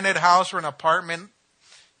from a rented house or an apartment,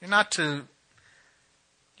 you're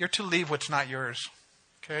to leave what's not yours.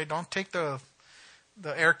 Okay? Don't take the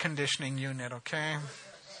air conditioning unit, okay?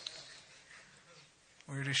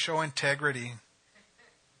 We're to show integrity.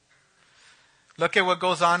 Look at what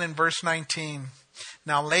goes on in verse 19.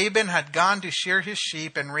 Now Laban had gone to shear his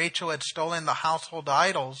sheep, and Rachel had stolen the household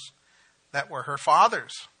idols that were her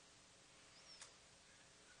father's.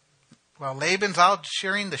 Well, Laban's out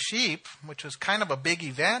shearing the sheep, which was kind of a big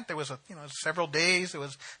event. There was several days. There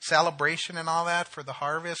was celebration and all that for the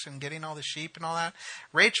harvest and getting all the sheep and all that.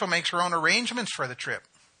 Rachel makes her own arrangements for the trip.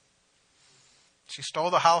 She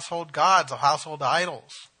stole the household gods, the household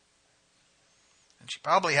idols. And she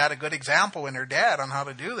probably had a good example in her dad on how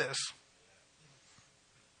to do this.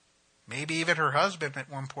 Maybe even her husband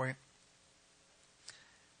at one point.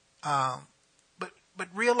 But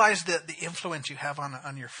realize the influence you have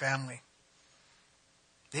on your family.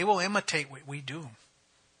 They will imitate what we do.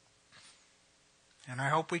 And I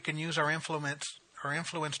hope we can use our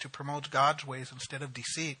influence to promote God's ways instead of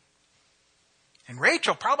deceit. And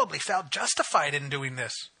Rachel probably felt justified in doing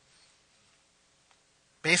this.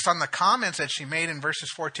 based on the comments that she made in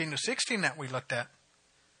verses 14 to 16 that we looked at.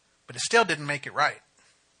 But it still didn't make it right.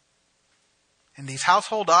 And these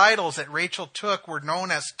household idols that Rachel took were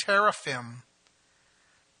known as teraphim.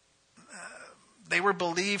 They were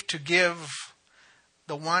believed to give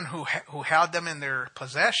the one who held them in their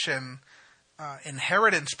possession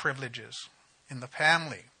inheritance privileges in the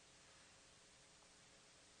family.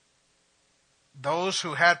 Those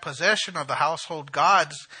who had possession of the household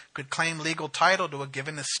gods could claim legal title to a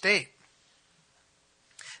given estate.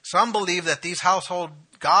 Some believe that these household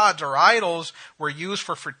gods or idols were used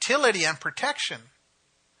for fertility and protection.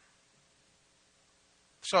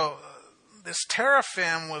 So this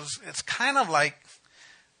teraphim it's kind of like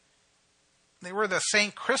they were the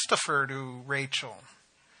Saint Christopher to Rachel.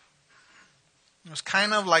 It was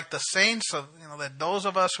kind of like the saints of, that those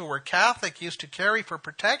of us who were Catholic used to carry for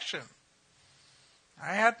protection.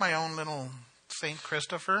 I had my own little Saint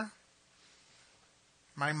Christopher.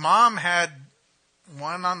 My mom had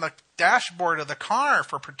one on the dashboard of the car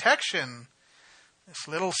for protection. This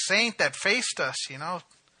little saint that faced us, and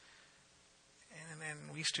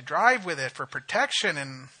we used to drive with it for protection.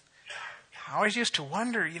 And I always used to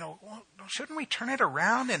wonder, shouldn't we turn it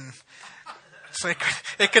around and so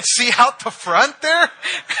it could see out the front there?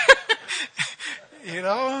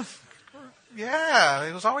 Yeah,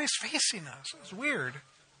 it was always facing us. It was weird.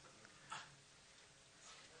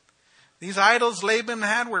 These idols Laban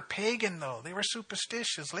had were pagan, though. They were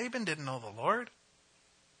superstitious. Laban didn't know the Lord.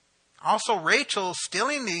 Also, Rachel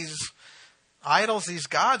stealing these idols, these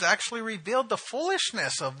gods, actually revealed the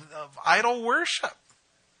foolishness of idol worship.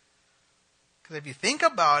 Because if you think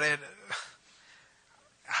about it,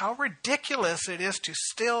 how ridiculous it is to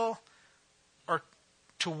steal or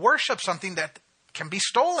to worship something that can be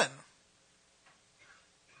stolen.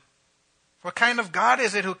 What kind of God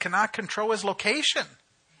is it who cannot control his location,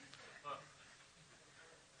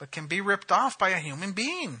 but can be ripped off by a human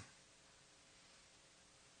being?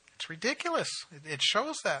 It's ridiculous. It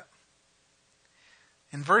shows that.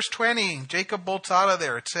 In verse 20, Jacob bolts out of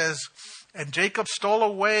there. It says, "And Jacob stole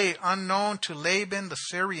away unknown to Laban the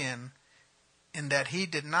Syrian, in that he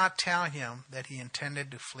did not tell him that he intended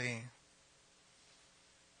to flee."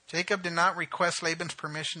 Jacob did not request Laban's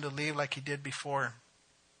permission to leave like he did before.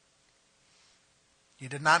 He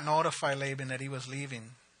did not notify Laban that he was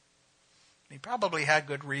leaving. He probably had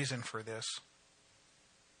good reason for this.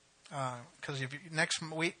 Because next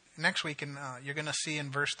week, you're going to see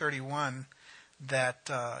in verse 31 that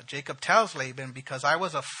Jacob tells Laban, "Because I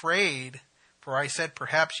was afraid, for I said,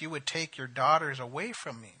 perhaps you would take your daughters away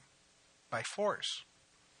from me by force."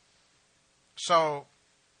 So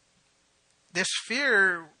this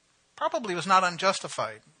fear probably was not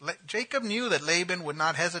unjustified. Jacob knew that Laban would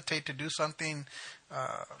not hesitate to do something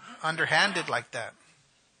underhanded like that.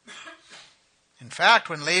 In fact,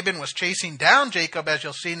 when Laban was chasing down Jacob, as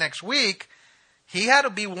you'll see next week, he had to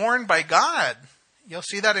be warned by God. You'll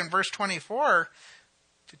see that in verse 24,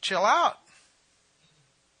 to chill out.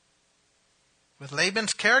 With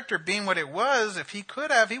Laban's character being what it was, if he could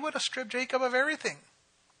have, he would have stripped Jacob of everything.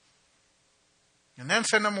 And then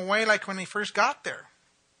sent him away like when he first got there.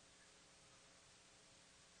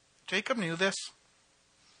 Jacob knew this.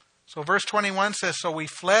 So verse 21 says, "So we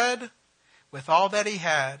fled with all that he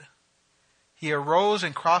had. He arose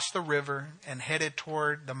and crossed the river and headed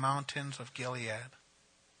toward the mountains of Gilead."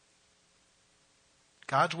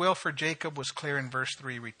 God's will for Jacob was clear in verse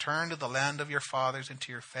 3. "Return to the land of your fathers and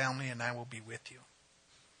to your family, and I will be with you."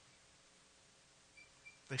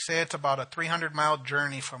 They say it's about a 300-mile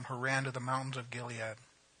journey from Haran to the mountains of Gilead.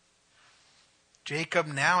 Jacob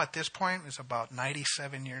now at this point is about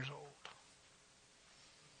 97 years old.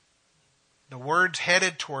 The words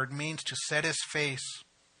 "headed toward" means to set his face.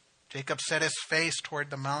 Jacob set his face toward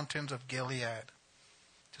the mountains of Gilead.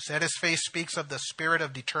 To set his face speaks of the spirit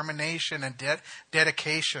of determination and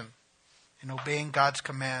dedication in obeying God's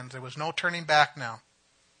commands. There was no turning back now.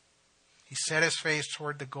 He set his face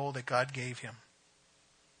toward the goal that God gave him.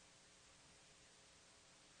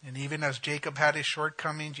 And even as Jacob had his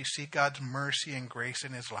shortcomings, you see God's mercy and grace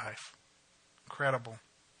in his life. Incredible.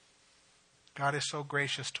 God is so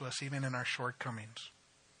gracious to us even in our shortcomings.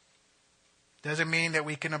 Doesn't mean that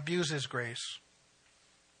we can abuse his grace.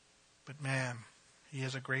 But man, he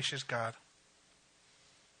is a gracious God.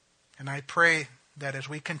 And I pray that as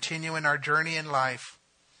we continue in our journey in life,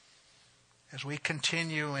 as we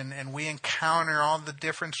continue and we encounter all the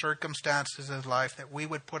different circumstances of life, that we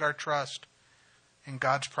would put our trust in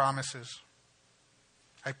God's promises.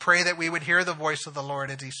 I pray that we would hear the voice of the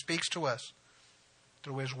Lord as he speaks to us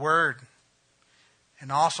through his word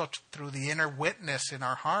and also through the inner witness in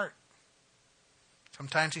our heart.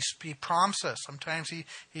 Sometimes He prompts us. Sometimes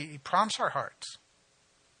He prompts our hearts.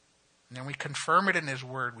 And then we confirm it in His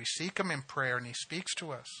Word. We seek Him in prayer, and He speaks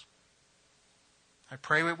to us. I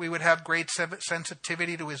pray that we would have great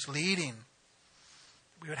sensitivity to His leading.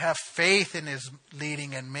 We would have faith in His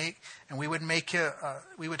leading, and we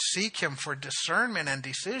would seek Him for discernment and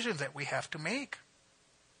decisions that we have to make.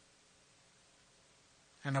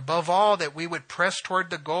 And above all, that we would press toward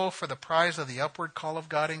the goal for the prize of the upward call of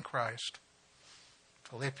God in Christ.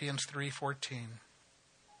 Philippians 3:14.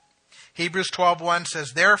 Hebrews 12:1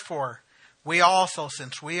 says, "Therefore, we also,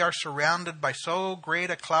 since we are surrounded by so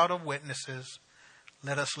great a cloud of witnesses,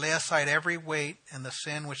 let us lay aside every weight and the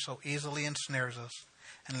sin which so easily ensnares us,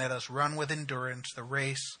 and let us run with endurance the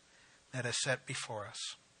race that is set before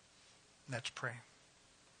us." Let's pray.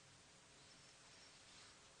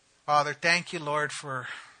 Father, thank you, Lord, for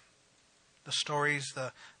the stories,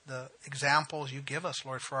 the examples you give us,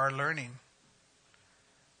 Lord, for our learning.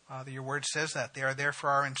 Father, your word says that. They are there for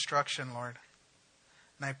our instruction, Lord.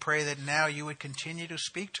 And I pray that now you would continue to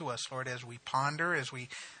speak to us, Lord, as we ponder,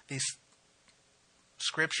 these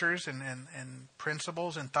scriptures and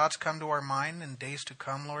principles and thoughts come to our mind in days to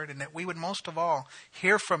come, Lord, and that we would most of all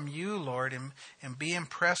hear from you, Lord, and be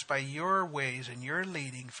impressed by your ways and your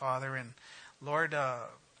leading, Father. And Lord,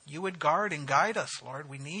 you would guard and guide us, Lord.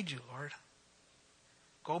 We need you, Lord.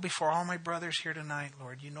 Go before all my brothers here tonight,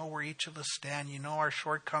 Lord. You know where each of us stand. You know our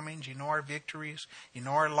shortcomings. You know our victories. You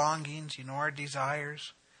know our longings. You know our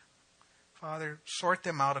desires. Father, sort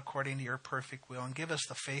them out according to your perfect will and give us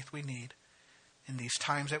the faith we need in these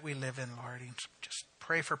times that we live in, Lord. And just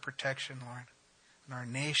pray for protection, Lord. In our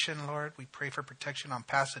nation, Lord, we pray for protection on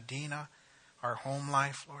Pasadena, our home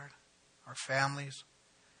life, Lord, our families.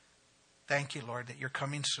 Thank you, Lord, that you're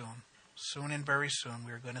coming soon. Soon and very soon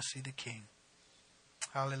we are going to see the King.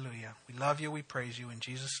 Hallelujah. We love you. We praise you in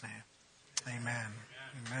Jesus' name. Amen.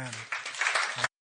 Amen.